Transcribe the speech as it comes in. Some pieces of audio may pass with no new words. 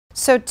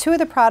So two of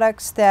the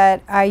products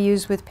that I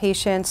use with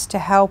patients to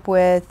help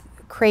with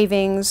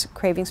cravings,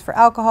 cravings for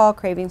alcohol,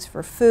 cravings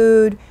for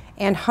food,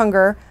 and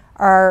hunger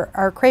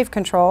are Crave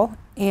Control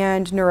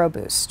and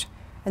NeuroBoost.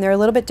 And they're a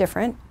little bit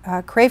different.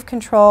 Crave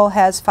Control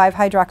has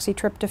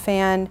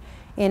 5-hydroxytryptophan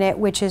in it,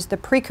 which is the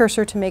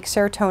precursor to make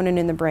serotonin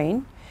in the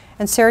brain.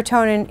 And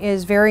serotonin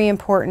is very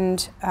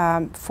important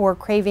for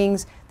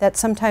cravings that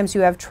sometimes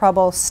you have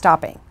trouble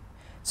stopping.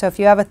 So if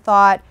you have a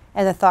thought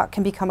and the thought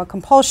can become a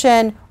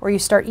compulsion, or you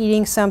start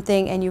eating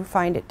something and you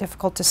find it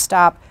difficult to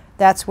stop,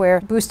 that's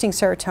where boosting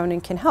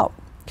serotonin can help.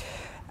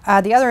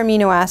 The other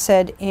amino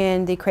acid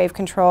in the Crave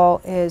Control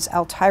is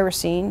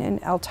L-tyrosine, and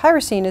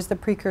L-tyrosine is the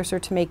precursor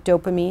to make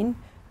dopamine.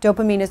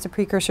 Dopamine is the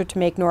precursor to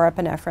make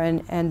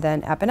norepinephrine and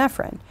then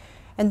epinephrine.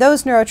 And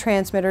those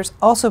neurotransmitters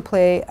also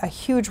play a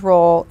huge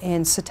role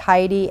in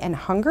satiety and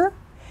hunger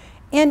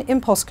and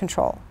impulse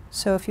control.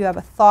 So if you have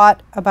a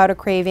thought about a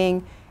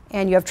craving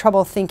and you have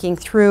trouble thinking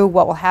through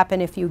what will happen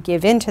if you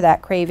give in to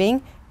that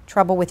craving,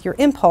 trouble with your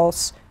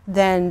impulse,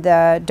 then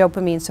the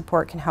dopamine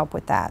support can help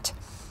with that.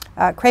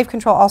 Crave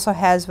Control also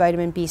has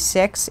vitamin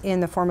B6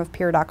 in the form of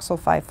pyridoxal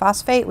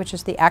 5-phosphate, which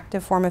is the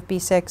active form of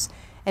B6,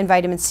 and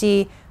vitamin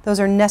C. Those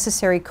are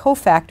necessary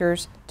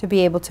cofactors to be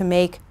able to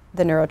make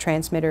the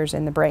neurotransmitters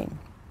in the brain.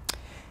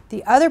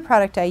 The other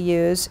product I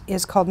use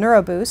is called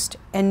NeuroBoost,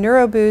 and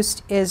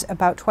NeuroBoost is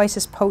about twice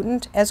as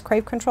potent as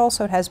Crave Control,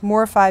 so it has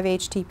more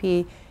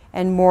 5-HTP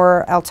and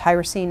more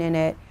L-tyrosine in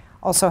it.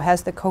 Also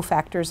has the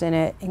cofactors in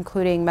it,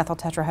 including methyl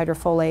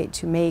tetrahydrofolate,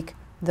 to make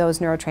those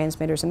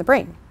neurotransmitters in the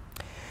brain.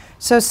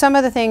 So some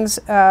of the things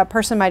a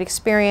person might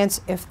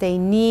experience if they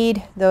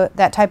need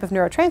that type of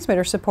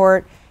neurotransmitter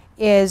support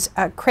is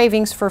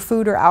cravings for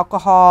food or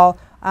alcohol,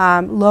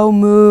 low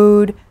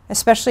mood,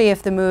 especially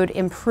if the mood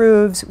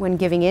improves when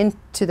giving in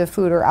to the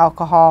food or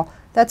alcohol.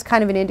 That's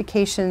kind of an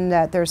indication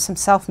that there's some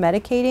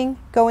self-medicating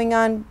going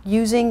on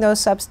using those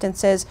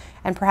substances,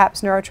 and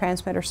perhaps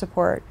neurotransmitter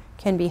support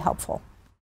can be helpful.